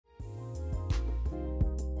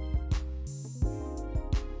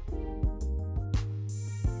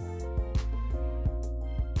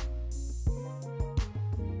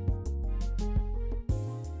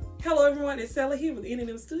Hello everyone, it's Sally here with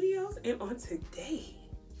N&M Studios, and on today,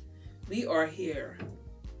 we are here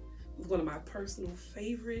with one of my personal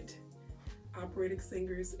favorite operatic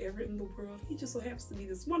singers ever in the world. He just so happens to be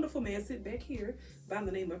this wonderful man sitting back here by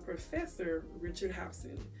the name of Professor Richard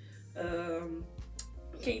Hobson. Can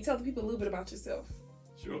you tell the people a little bit about yourself?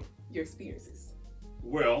 Sure. Your experiences.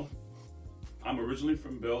 Well, I'm originally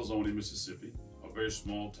from Belzoni, Mississippi, a very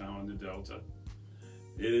small town in the Delta.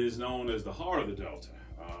 It is known as the heart of the Delta.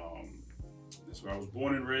 That's where I was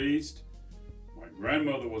born and raised. My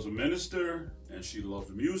grandmother was a minister, and she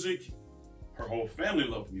loved music. Her whole family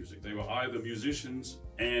loved music. They were either musicians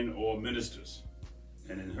and or ministers.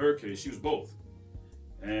 And in her case, she was both.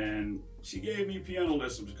 And she gave me piano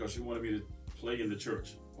lessons because she wanted me to play in the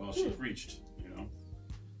church while she preached, you know.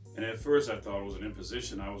 And at first I thought it was an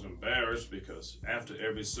imposition. I was embarrassed because after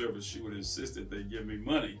every service, she would insist that they give me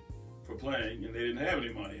money for playing, and they didn't have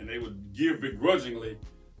any money, and they would give begrudgingly,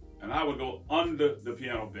 and I would go under the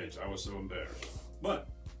piano bench. I was so embarrassed. But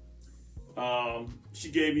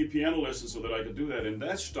she gave me piano lessons so that I could do that, and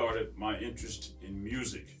that started my interest in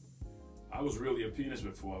music. I was really a pianist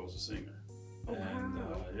before I was a singer. Oh, and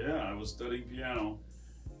wow. yeah, I was studying piano,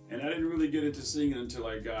 and I didn't really get into singing until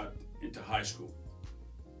I got into high school.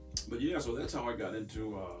 But yeah, so that's how I got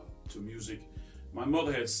into to music. My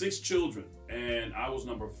mother had 6 children, and I was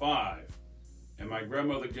number 5. And my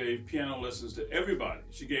grandmother gave piano lessons to everybody.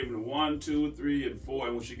 She gave them to 1, 2, 3, and 4,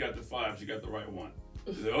 and when she got to 5, she got the right one.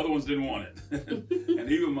 The other ones didn't want it. And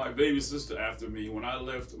even my baby sister after me, when I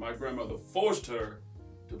left, my grandmother forced her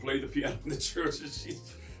to play the piano in the church,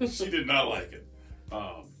 and she did not like it.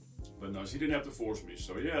 But no, she didn't have to force me.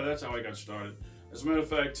 So yeah, that's how I got started. As a matter of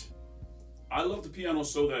fact, I loved the piano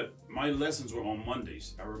so that my lessons were on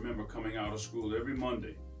Mondays. I remember coming out of school every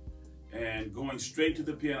Monday and going straight to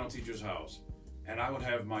the piano teacher's house. And I would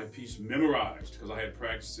have my piece memorized because I had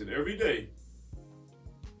practiced it every day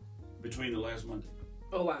between the last Monday.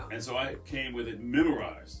 Oh, wow. And so I came with it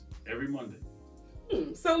memorized every Monday.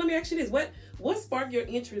 So let me ask you this. What sparked your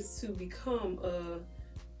interest to become,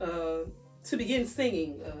 to begin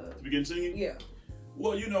singing? To begin singing? Yeah.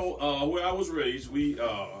 Well, you know, where I was raised,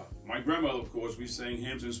 my grandmother, of course, we sang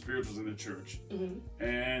hymns and spirituals in the church.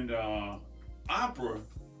 And opera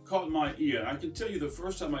caught my ear. I can tell you the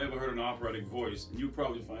first time I ever heard an operatic voice, and you'll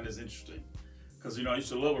probably find this interesting, because, you know, I used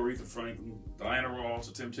to love Aretha Franklin, Diana Ross,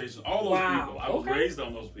 The Temptations, all those people. I was raised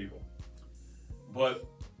on those people. But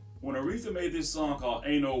when Aretha made this song called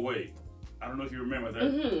Ain't No Way, I don't know if you remember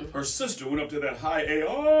that, her sister went up to that high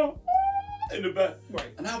A, in the back.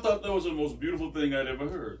 Right. And I thought that was the most beautiful thing I'd ever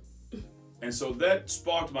heard. And so that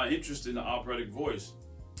sparked my interest in the operatic voice.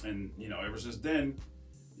 And, you know, ever since then,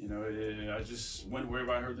 you know, I just went wherever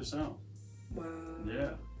I heard the sound. Wow.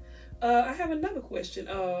 Yeah. I have another question.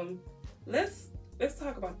 Let's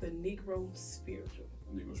talk about the Negro Spiritual.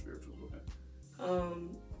 Negro Spiritual, okay.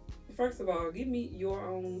 First of all, give me your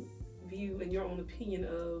own view and your own opinion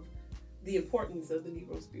of the importance of the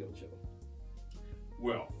Negro Spiritual.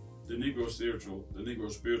 Well, the Negro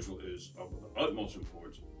Spiritual is of the utmost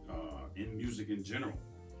importance in music in general,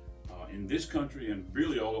 in this country and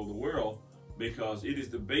really all over the world, because it is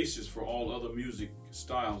the basis for all other music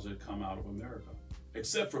styles that come out of America,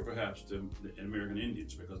 except for perhaps the American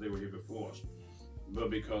Indians, because they were here before us.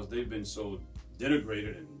 But because they've been so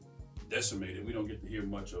denigrated and decimated, we don't get to hear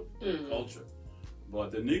much of their culture.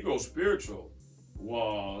 But the Negro Spiritual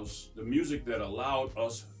was the music that allowed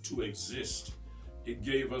us to exist. It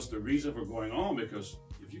gave us the reason for going on, because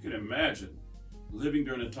if you can imagine living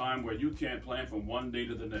during a time where you can't plan from one day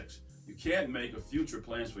to the next, you can't make a future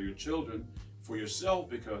plans for your children, for yourself,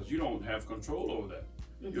 because you don't have control over that.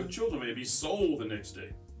 Your children may be sold the next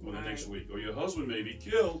day or the next week, or your husband may be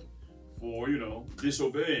killed for, you know,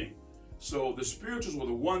 disobeying. So the spirituals were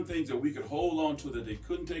the one things that we could hold on to that they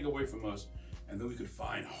couldn't take away from us, and that we could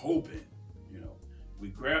find hope in. You know, we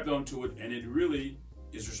grabbed onto it, and it really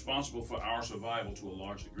is responsible for our survival to a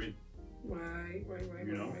large degree. Right.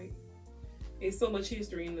 It's so much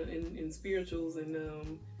history in spirituals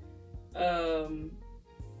and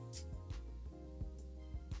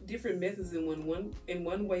different methods in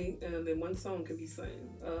one way that one song can be sung,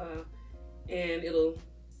 and it'll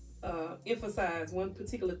emphasize one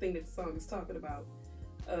particular thing that the song is talking about.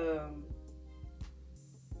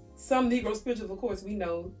 Some Negro spirituals, of course, we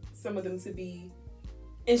know some of them to be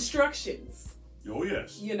instructions. Oh,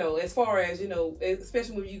 yes. You know, as far as, you know,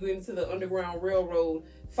 especially when you go into the Underground Railroad,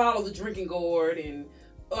 Follow the Drinking Gourd, and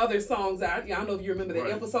other songs. I don't know if you remember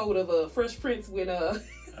the episode of Fresh Prince when I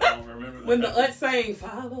don't remember that. when the aunt sang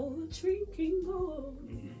 "Follow the Drinking Gourd,"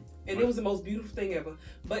 and it was the most beautiful thing ever.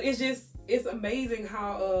 But it's amazing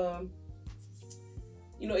how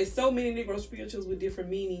you know, it's so many Negro spirituals with different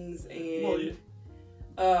meanings, and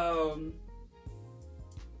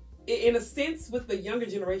in a sense, with the younger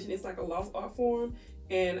generation, it's like a lost art form.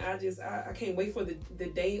 And I can't wait for the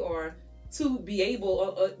day or to be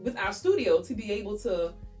able, with our studio, to be able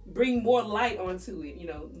to bring more light onto it. You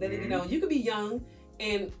know, that you know, you could be young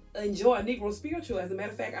and enjoy a Negro spiritual. As a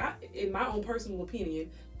matter of fact, in my own personal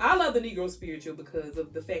opinion, I love the Negro spiritual because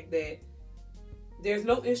of the fact that there's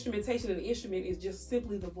no instrumentation, and the instrument is just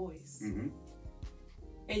simply the voice.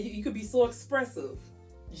 And you could be so expressive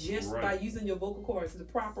just by using your vocal cords the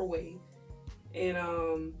proper way.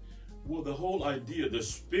 And well, the whole idea, the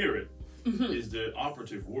spirit is the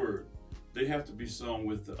operative word. They have to be sung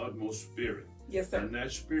with the utmost spirit. Yes, sir. And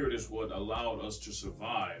that spirit is what allowed us to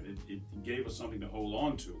survive. It gave us something to hold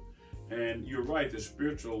on to. And you're right, the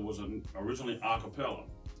spiritual was originally a cappella.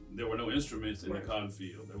 There were no instruments in the cotton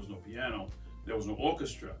field. There was no piano. There was no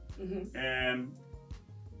orchestra. And,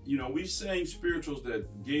 you know, we sang spirituals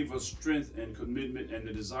that gave us strength and commitment and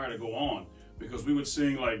the desire to go on. Because we would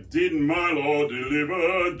sing like, didn't my Lord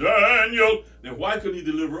deliver Daniel? Then why couldn't he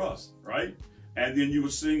deliver us, right? And then you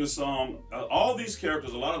would sing a song. All these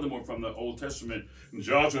characters, a lot of them were from the Old Testament.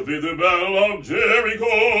 Joshua did the battle of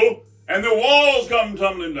Jericho, and the walls come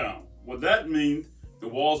tumbling down. Well, that means the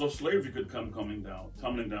walls of slavery could come tumbling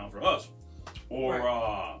down for us.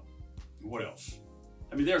 Or what else?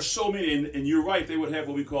 I mean, there are so many, and you're right, they would have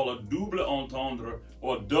what we call a double entendre,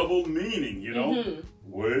 or double meaning, you know?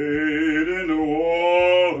 Wade in the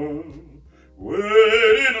water,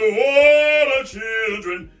 wade in the water,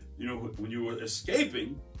 children. You know, when you were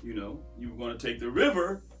escaping, you know, you were going to take the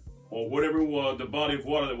river or whatever was the body of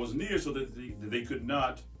water that was near, so that they could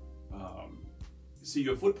not see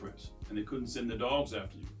your footprints, and they couldn't send the dogs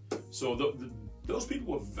after you. So those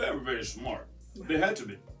people were very, very smart. They had to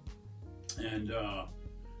be. And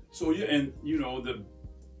so, yeah, and, you know, the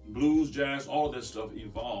blues, jazz, all of that stuff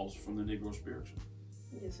evolves from the Negro spiritual.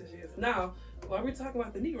 Yes, yes, yes. Now, while we're talking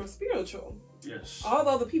about the Negro spiritual, yes,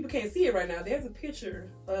 although the people can't see it right now, there's a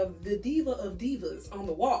picture of the diva of divas on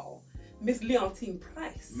the wall, Miss Leontine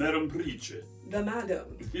Price. Madam Preacher. The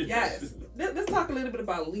madam. Yes. Let's talk a little bit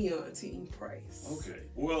about Leontine Price. Okay.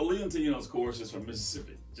 Well, Leontine, of course, is from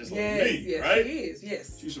Mississippi, just like me, yes, right? She is,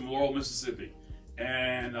 yes. She's from Laurel, Mississippi.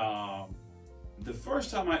 And the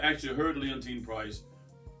first time I actually heard Leontine Price,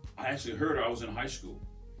 I actually heard her, I was in high school.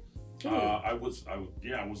 I was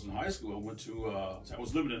in high school. I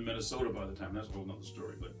was living in Minnesota by the time. That's a whole nother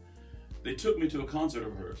story. But they took me to a concert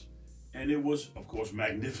of hers, and it was, of course,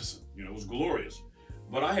 magnificent. You know, it was glorious.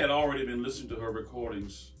 But I had already been listening to her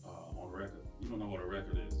recordings on record. You don't know what a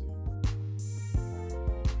record is, do you?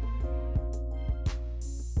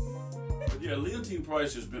 But yeah, Leontine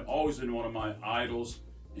Price has always been one of my idols,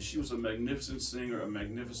 and she was a magnificent singer, a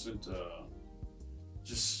magnificent,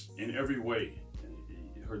 just in every way.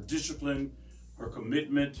 Her discipline, her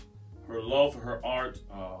commitment, her love for her art.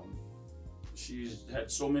 She's had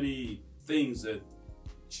so many things that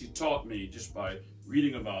she taught me just by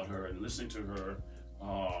reading about her and listening to her,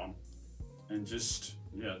 and just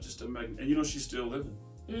and you know, she's still living.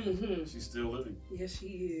 She's still living. Yes, she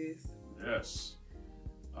is. Yes.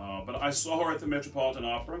 But I saw her at the Metropolitan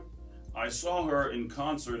Opera. I saw her in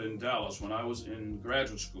concert in Dallas when I was in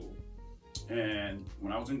graduate school. And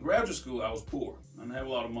when I was in graduate school, I was poor. I didn't have a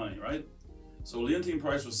lot of money, right? So Leontine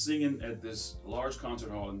Price was singing at this large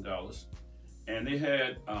concert hall in Dallas. And they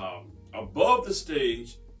had, above the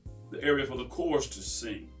stage, the area for the chorus to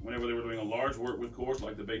sing. Whenever they were doing a large work with chorus,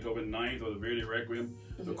 like the Beethoven Ninth or the Verdi Requiem,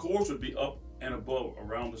 the chorus would be up and above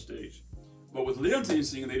around the stage. But with Leontine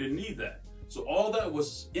singing, they didn't need that. So all that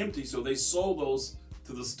was empty, so they sold those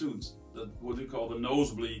to the students, what they call the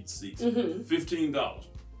nosebleed seats, $15.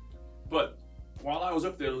 But while I was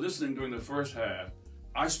up there listening during the first half,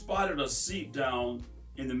 I spotted a seat down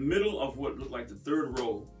in the middle of what looked like the third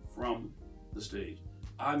row from the stage.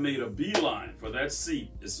 I made a beeline for that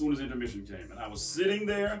seat as soon as intermission came. And I was sitting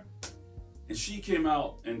there, and she came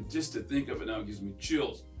out, and just to think of it now gives me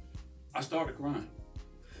chills. I started crying.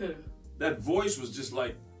 That voice was just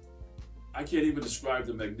like, I can't even describe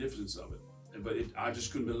the magnificence of it. But I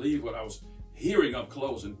just couldn't believe what I was hearing up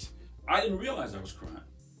close. And I didn't realize I was crying.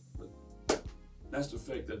 That's the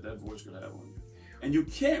effect that voice could have on you. And you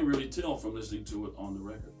can't really tell from listening to it on the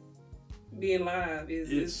record. Being live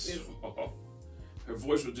is her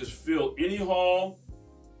voice would just fill any hall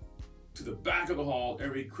to the back of the hall,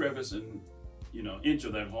 every crevice and, you know, inch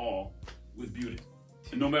of that hall with beauty.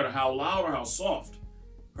 And no matter how loud or how soft,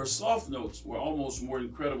 her soft notes were almost more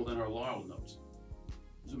incredible than her loud notes.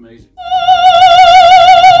 It was amazing.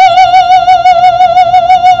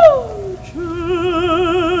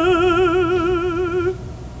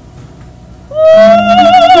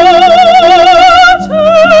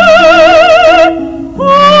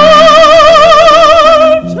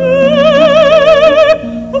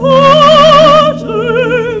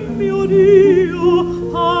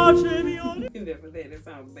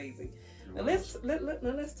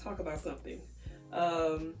 let's talk about something.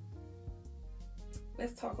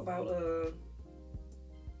 Let's talk about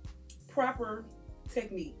proper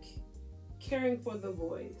technique, caring for the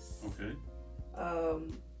voice. Okay. I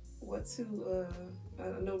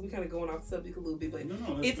know we're kind of going off subject a little bit, but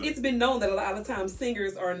No, it's been known that a lot of times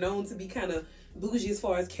singers are known to be kind of bougie as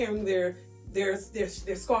far as carrying their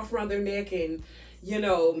scarf around their neck and, you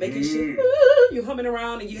know, making sure you're humming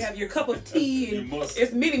around and you have your cup of tea and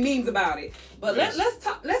there's many memes about it. But yes.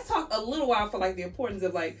 let's talk a little while for like the importance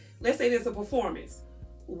of, like, let's say there's a performance.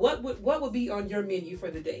 What would be on your menu for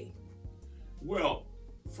the day? Well,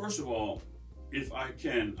 first of all, if I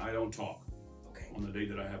can, I don't talk. Okay. On the day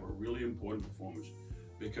that I have a really important performance,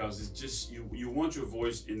 because it's just you want your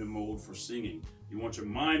voice in the mode for singing. You want your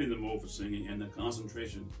mind in the mode for singing, and the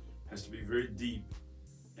concentration has to be very deep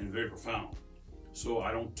and very profound. So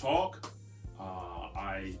I don't talk.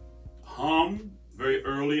 I hum very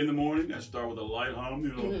early in the morning. I start with a light hum,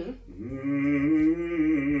 you know,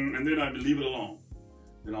 and then I leave it alone.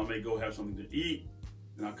 Then I may go have something to eat.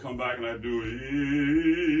 Then I come back and I do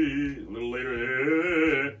a little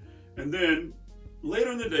later, and then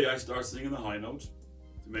later in the day I start singing the high notes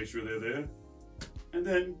to make sure they're there, and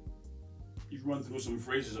then you run through some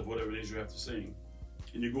phrases of whatever it is you have to sing,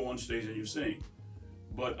 and you go on stage and you sing.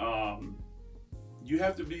 But you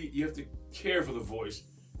have to care for the voice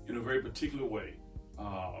in a very particular way.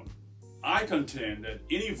 I contend that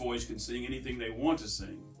any voice can sing anything they want to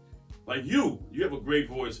sing. Like you have a great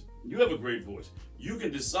voice. You have a great voice. You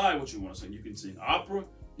can decide what you want to sing. You can sing opera,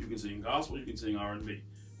 you can sing gospel, you can sing R&B.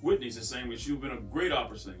 Whitney's the same way. She's been a great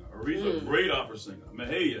opera singer. Aretha, great opera singer.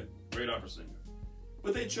 Mahalia, great opera singer.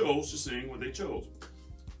 But they chose to sing what they chose.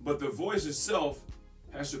 But the voice itself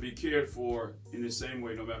has to be cared for in the same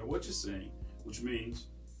way no matter what you're saying, which means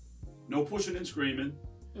no pushing and screaming,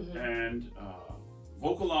 and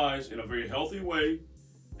vocalize in a very healthy way,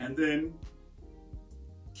 and then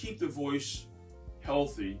keep the voice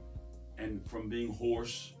healthy and from being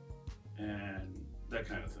hoarse and that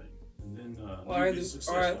kind of thing. And then or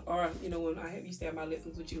you know, when I used to have my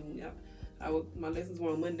lessons with you, my lessons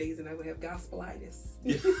were on Mondays and I would have gospelitis.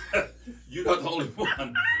 You're not the only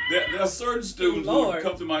one. There are certain students who would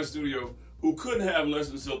come to my studio who couldn't have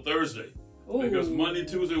lessons until Thursday. Ooh. Because Monday,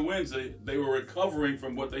 Tuesday, Wednesday, they were recovering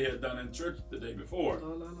from what they had done in church the day before.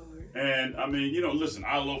 And I mean, you know, listen,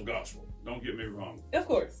 I love gospel. Don't get me wrong. Of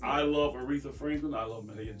course. I love Aretha Franklin. I love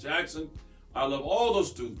Mahalia Jackson. I love all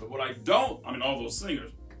those students. But what I don't, I mean, all those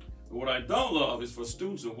singers. But what I don't love is for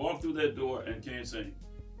students to walk through that door and can't sing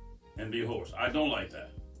and be hoarse. I don't like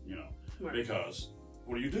that, you know, because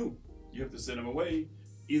what do? You have to send them away.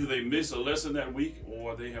 Either they miss a lesson that week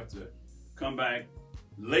or they have to come back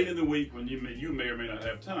late in the week when you may or may not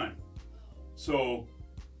have time. So,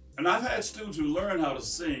 and I've had students who learn how to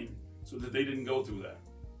sing so that they didn't go through that.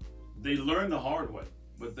 They learned the hard way,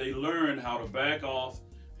 but they learned how to back off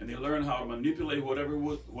and they learned how to manipulate whatever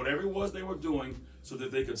it was they were doing so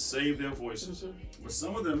that they could save their voices. But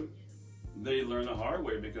some of them, they learn the hard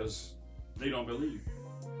way because they don't believe.